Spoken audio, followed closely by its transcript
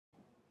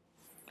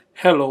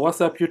Hello, what's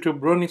up YouTube?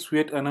 Ronix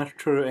with another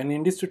tutorial, and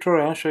in this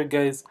tutorial I'll show you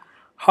guys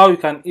how you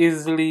can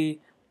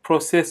easily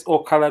process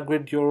or color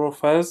grade your raw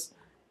files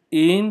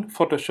in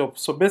Photoshop.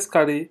 So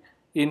basically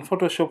in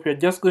Photoshop you're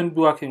just going to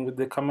be working with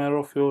the camera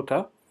raw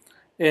filter,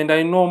 and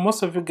I know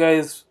most of you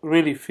guys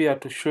really fear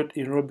to shoot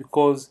in RAW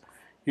because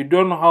you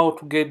don't know how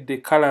to get the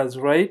colors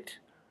right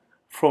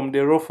from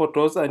the raw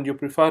photos, and you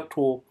prefer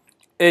to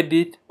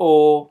edit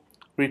or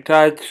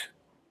retouch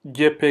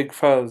JPEG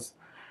files.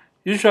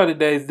 Usually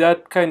there is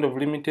that kind of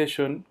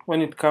limitation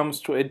when it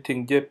comes to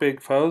editing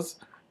JPEG files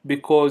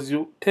because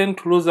you tend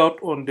to lose out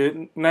on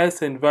the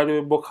nice and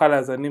valuable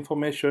colors and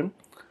information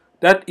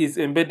that is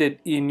embedded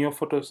in your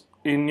photos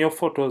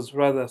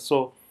rather.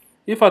 So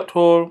if at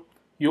all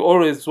you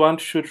always want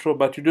to shoot raw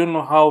but you don't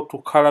know how to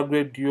color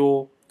grade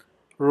your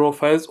raw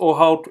files or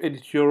how to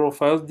edit your raw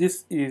files,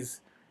 this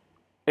is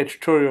a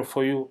tutorial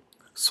for you.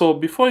 So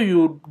before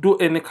you do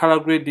any color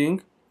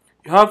grading,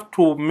 you have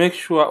to make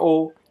sure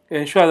or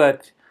ensure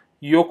that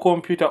your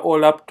computer or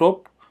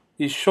laptop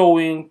is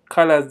showing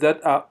colors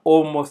that are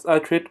almost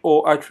accurate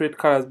or accurate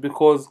colors,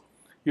 because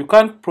you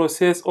can't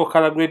process or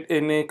color grade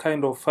any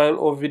kind of file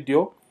or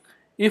video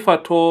if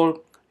at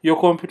all your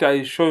computer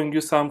is showing you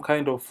some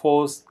kind of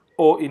false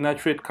or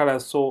inaccurate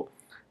colors. So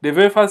the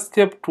very first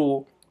step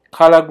to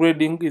color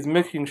grading is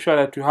making sure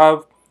that you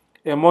have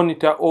a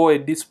monitor or a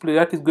display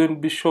that is going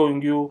to be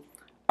showing you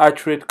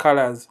accurate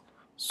colors.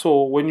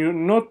 So when you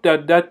note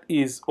that that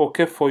is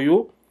okay for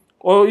you,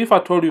 or if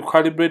at all you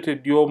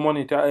calibrated your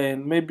monitor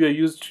and maybe you're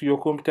used to your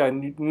computer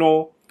and you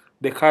know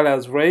the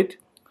colors right,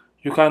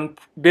 you can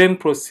then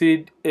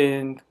proceed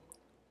and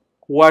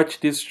watch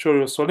this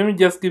tutorial. So let me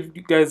just give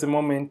you guys a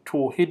moment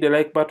to hit the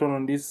like button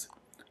on this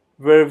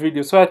very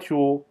video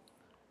so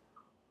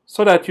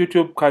that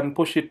YouTube can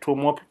push it to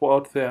more people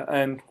out there.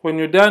 And when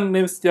you're done,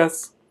 let's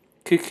just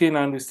kick in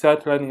and we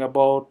start learning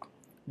about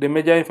the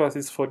major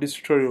emphasis for this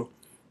tutorial.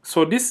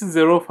 So this is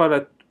a raw file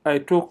that I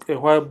took a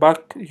while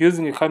back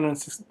using a Canon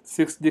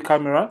 6D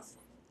camera,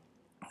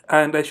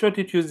 and I shot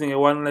it using a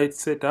one light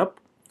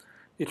setup.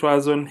 It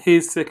was on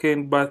his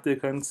second birthday. You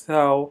can see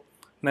how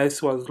nice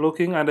it was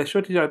looking, and I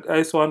shot it at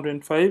ISO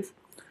 105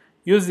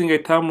 using a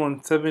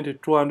Tamron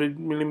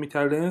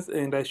 70-200mm lens,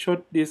 and I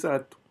shot this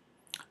at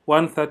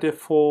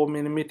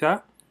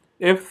 134mm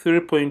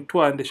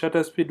f3.2, and the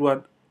shutter speed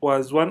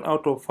was 1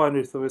 out of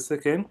 400th of a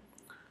second.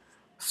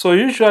 So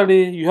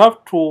usually you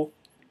have to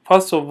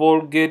first of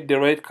all get the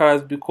right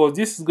colors, because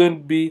this is going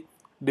to be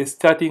the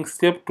starting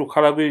step to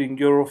color grading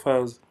your raw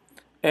files.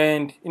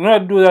 And in order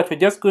to do that, we're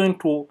just going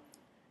to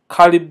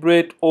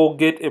calibrate or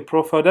get a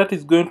profile that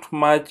is going to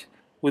match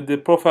with the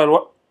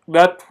profile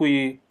that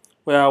we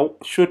were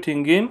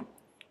shooting in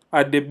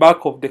at the back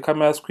of the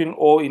camera screen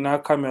or in our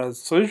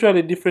cameras. So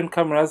usually different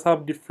cameras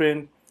have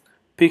different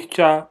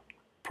picture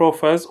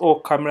profiles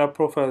or camera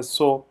profiles.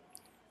 So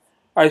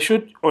I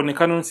shoot on a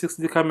Canon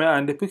 6D camera,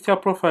 and the picture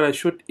profile I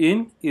shoot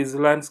in is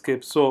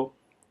landscape. So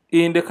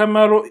in the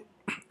camera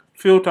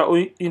filter or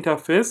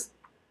interface,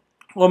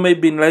 or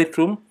maybe in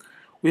Lightroom,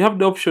 we have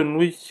the option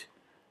which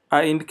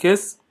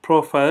indicates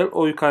profile,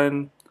 or you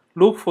can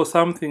look for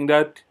something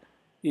that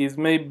is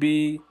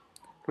maybe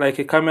like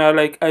a camera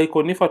like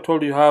icon if at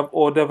all you have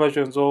older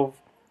versions of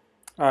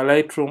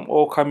Lightroom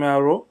or Camera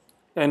Raw.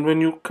 And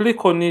when you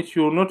click on it,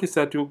 you'll notice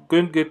that you're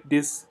going to get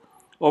this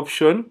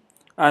option.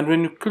 And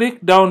when you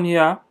click down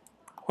here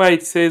where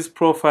it says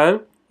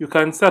profile, you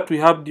can see that we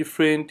have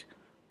different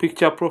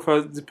picture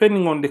profiles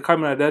depending on the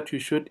camera that you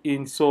shoot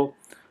in. So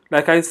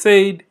like I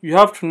said, you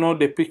have to know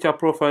the picture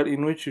profile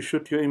in which you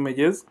shoot your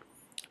images.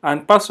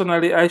 And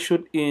personally, I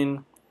shoot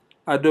in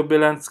Adobe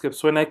Landscape.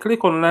 So when I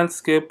click on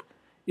Landscape,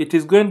 it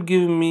is going to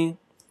give me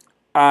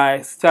a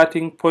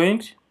starting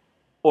point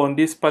on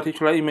this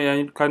particular image, and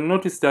you can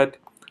notice that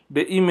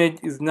the image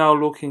is now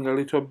looking a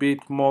little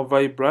bit more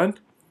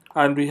vibrant,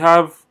 and we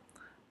have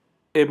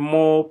a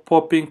more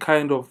popping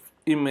kind of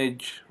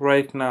image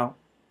right now.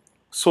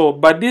 So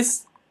but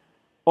this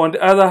on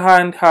the other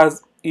hand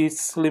has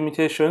its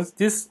limitations.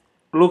 This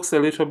looks a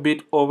little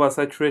bit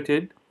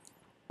oversaturated,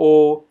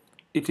 or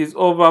it is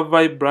over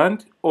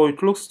vibrant, or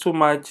it looks too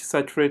much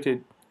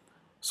saturated.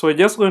 So we're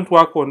just going to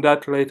work on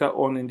that later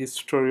on in this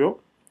tutorial.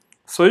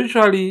 So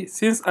usually,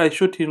 since I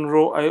shoot in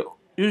RAW, I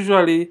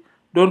usually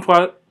don't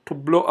want to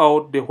blow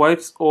out the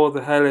whites or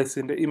the highlights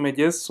in the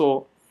images.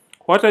 So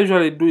what I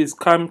usually do is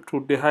come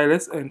to the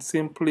highlights and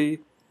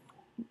simply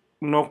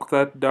knock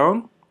that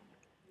down.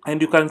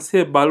 And you can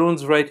see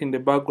balloons right in the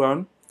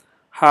background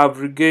have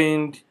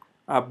regained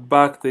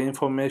back the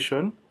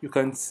information. You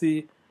can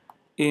see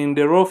in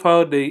the raw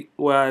file they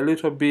were a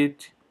little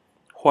bit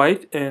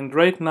white, and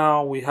right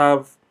now we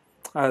have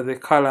the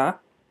color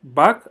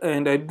back,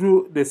 and I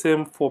do the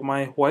same for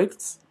my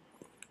whites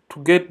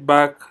to get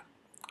back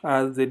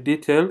the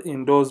detail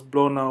in those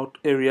blown out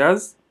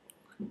areas.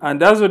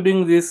 And as we're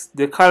doing this,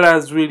 the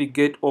colors really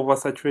get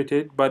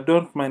oversaturated, but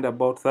don't mind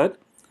about that.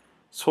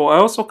 So I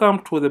also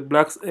come to the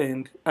blacks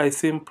and I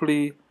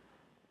simply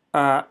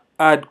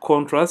add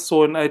contrast. So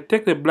when I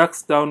take the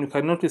blacks down, you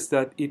can notice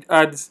that it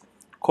adds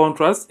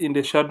contrast in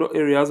the shadow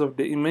areas of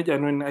the image,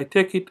 and when I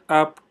take it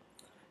up,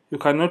 you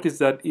can notice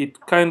that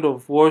it kind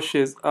of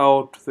washes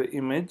out the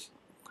image.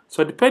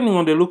 So depending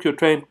on the look you're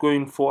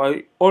going for,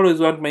 I always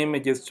want my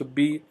images to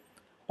be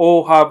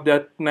all have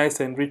that nice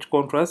and rich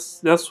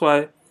contrast. That's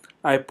why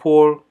I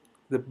pull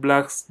the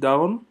blacks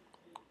down.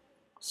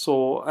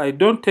 So I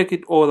don't take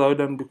it all the way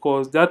down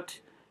because that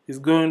is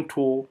going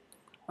to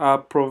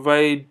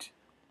provide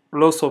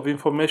lots of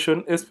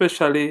information,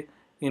 especially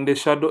in the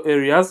shadow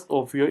areas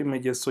of your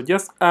images. So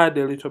just add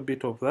a little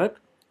bit of that.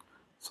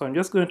 So I'm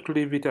just going to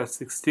leave it at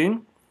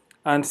 16.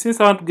 And since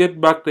I want to get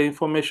back the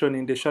information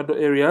in the shadow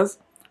areas,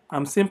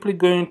 I'm simply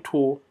going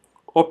to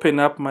open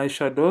up my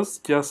shadows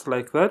just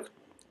like that.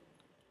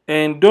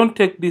 And don't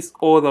take this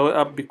all the way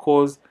up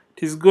because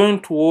it is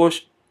going to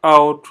wash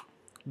out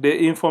the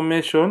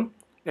information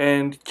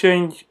and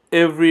change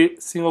every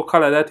single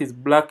color that is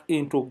black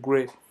into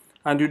gray.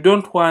 And you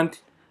don't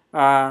want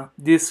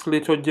this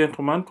little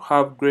gentleman to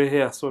have gray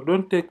hair. So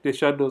don't take the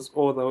shadows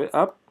all the way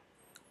up.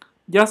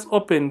 Just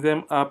open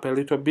them up a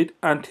little bit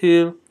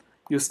until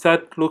you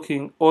start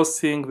looking or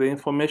seeing the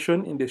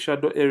information in the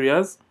shadow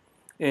areas,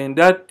 and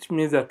that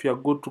means that you are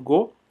good to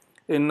go.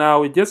 And now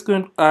we're just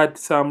going to add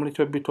some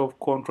little bit of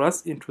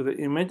contrast into the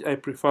image. I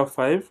prefer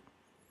 5.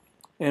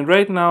 And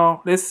right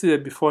now, let's see the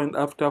before and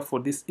after for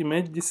this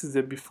image. This is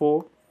the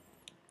before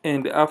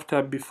and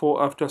after,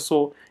 before, after.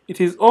 So it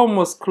is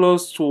almost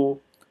close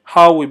to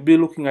how we'll be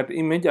looking at the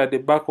image at the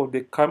back of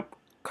the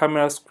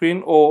camera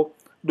screen, or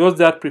those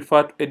that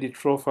prefer to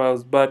edit raw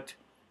files. But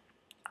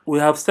we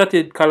have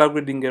started color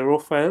grading a raw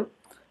file,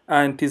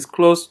 and it is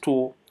close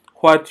to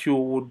what you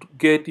would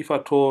get if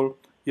at all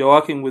you're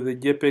working with a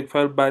JPEG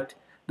file. But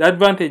the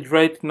advantage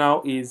right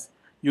now is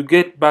you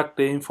get back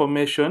the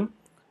information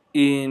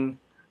in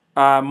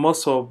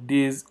most of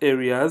these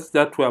areas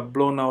that were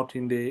blown out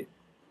in the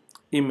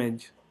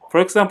image. For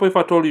example, if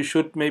at all you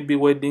shoot maybe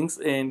weddings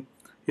and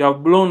you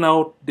have blown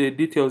out the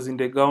details in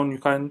the gown, you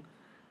can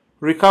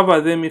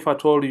recover them if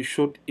at all you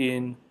shoot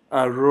in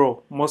a raw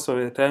most of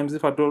the times,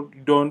 if at all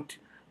you don't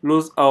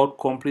lose out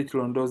completely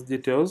on those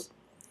details.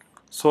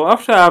 So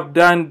after I've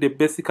done the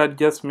basic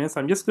adjustments,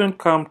 I'm just going to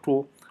come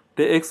to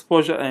the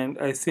exposure and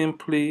I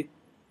simply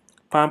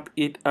pump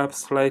it up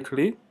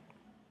slightly,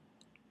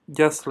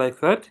 just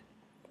like that.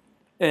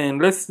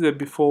 And let's see the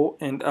before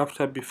and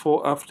after,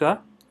 before, after.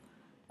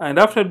 And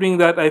after doing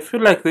that, I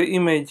feel like the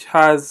image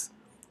has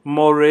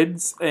more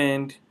reds,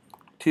 and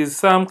it is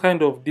some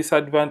kind of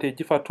disadvantage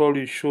if at all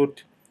you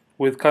shoot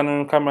with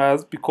Canon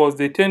cameras because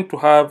they tend to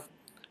have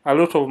a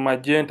lot of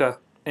magenta.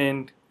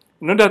 And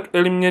in order to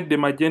eliminate the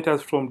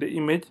magentas from the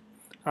image,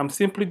 I'm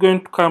simply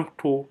going to come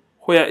to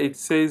where it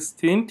says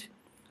tint.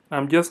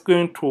 I'm just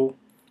going to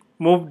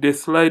move the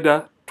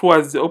slider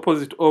towards the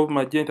opposite of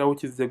magenta,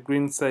 which is the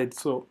green side.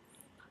 So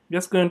I'm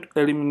just going to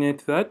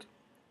eliminate that.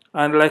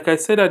 And like I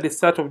said at the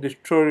start of the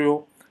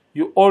tutorial,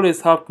 you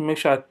always have to make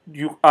sure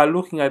you are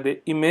looking at the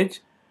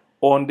image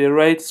on the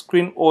right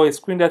screen, or a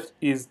screen that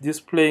is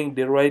displaying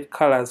the right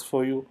colors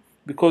for you,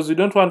 because you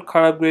don't want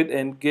color grade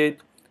and get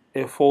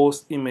a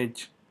false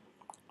image.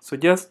 So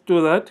just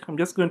do that. I'm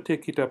just going to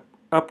take it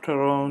up to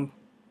around,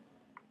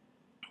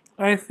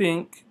 I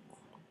think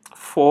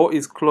 4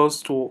 is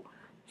close to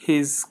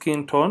his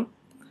skin tone.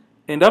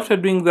 And after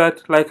doing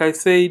that, like I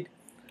said,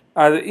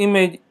 the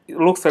image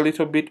looks a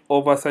little bit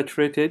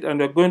oversaturated, and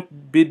we're going to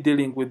be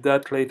dealing with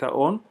that later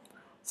on.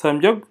 So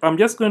I'm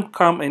just going to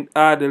come and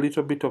add a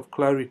little bit of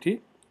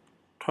clarity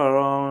to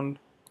around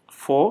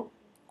 4.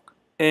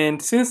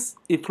 And since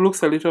it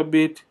looks a little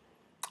bit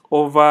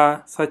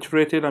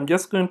oversaturated, I'm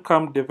just going to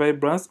come to the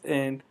vibrance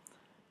and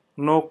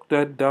knock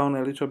that down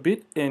a little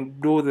bit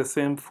and do the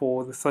same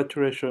for the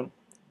saturation.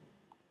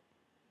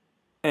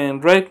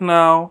 And right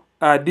now,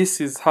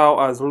 this is how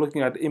I was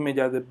looking at the image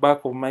at the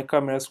back of my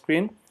camera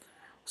screen.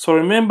 So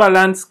remember,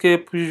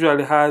 landscape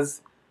usually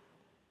has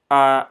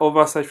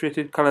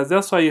oversaturated colors.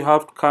 That's why you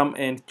have to come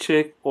and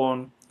check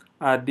on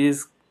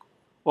these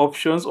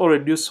options or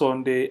reduce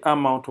on the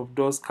amount of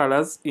those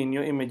colors in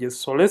your images.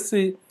 So let's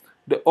see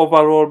the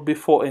overall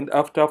before and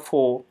after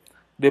for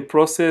the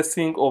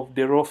processing of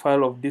the raw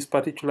file of this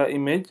particular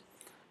image.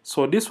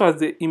 So this was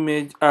the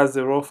image as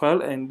a raw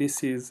file, and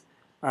this is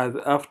as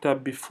after,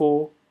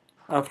 before,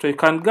 after. You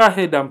can go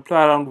ahead and play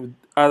around with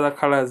other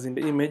colors in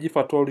the image if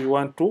at all you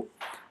want to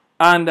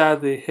under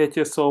the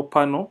HSL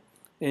panel,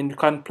 and you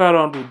can play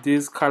around with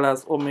these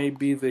colors or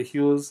maybe the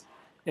hues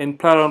and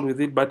play around with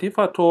it. But if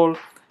at all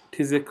it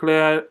is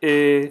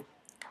a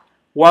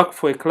work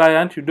for a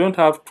client, you don't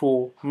have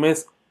to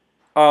mess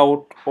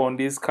out on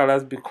these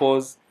colors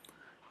because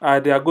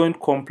they are going to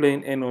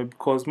complain anyway,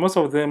 because most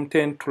of them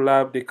tend to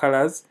love the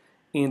colors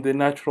in the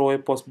natural way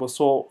possible.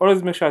 So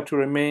always make sure to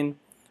remain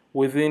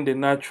within the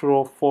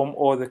natural form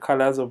or the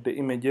colors of the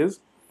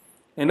images.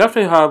 And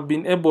after you have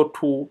been able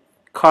to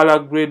color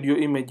grade your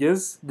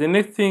images, the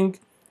next thing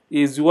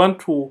is you want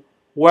to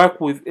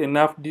work with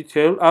enough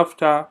detail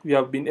after you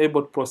have been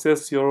able to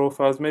process your raw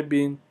files,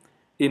 maybe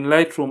in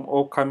Lightroom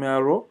or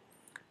Camera Raw.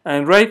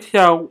 And right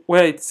here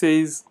where it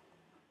says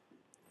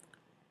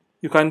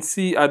you can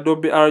see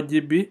Adobe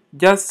RGB.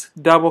 Just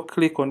double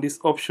click on this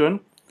option,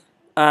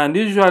 and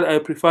usually I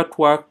prefer to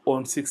work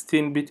on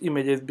 16-bit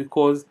images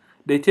because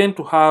they tend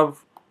to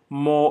have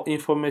more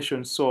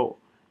information. So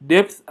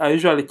depth, I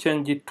usually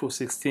change it to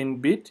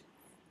 16-bit,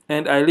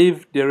 and I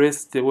leave the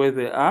rest the way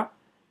they are,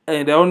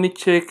 and I only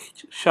check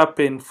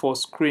sharpen for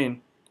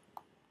screen.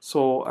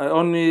 So I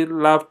only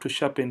love to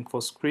sharpen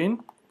for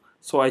screen.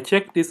 So I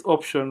check this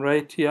option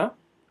right here,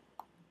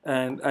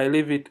 and I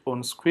leave it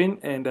on screen,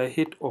 and I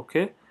hit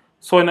OK.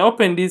 So when I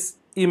open this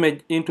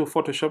image into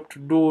Photoshop to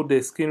do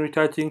the skin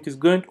retouching, it is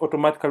going to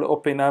automatically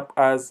open up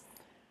as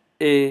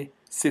a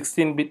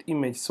 16-bit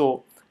image.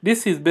 So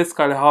this is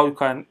basically how you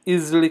can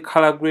easily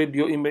color grade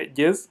your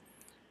images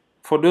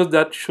for those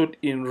that shoot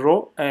in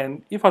RAW.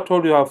 And if at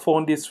all you have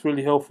found this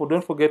really helpful,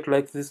 don't forget to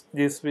like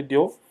this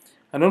video,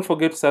 and don't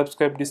forget to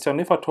subscribe this channel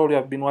if at all you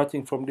have been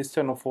watching from this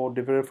channel for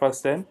the very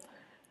first time.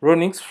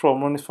 Ronix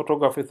from Ronix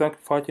Photography. Thank you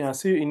for watching, and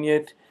see you in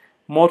yet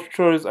more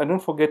tutorials, and don't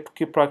forget to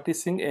keep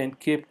practicing and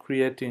keep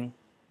creating.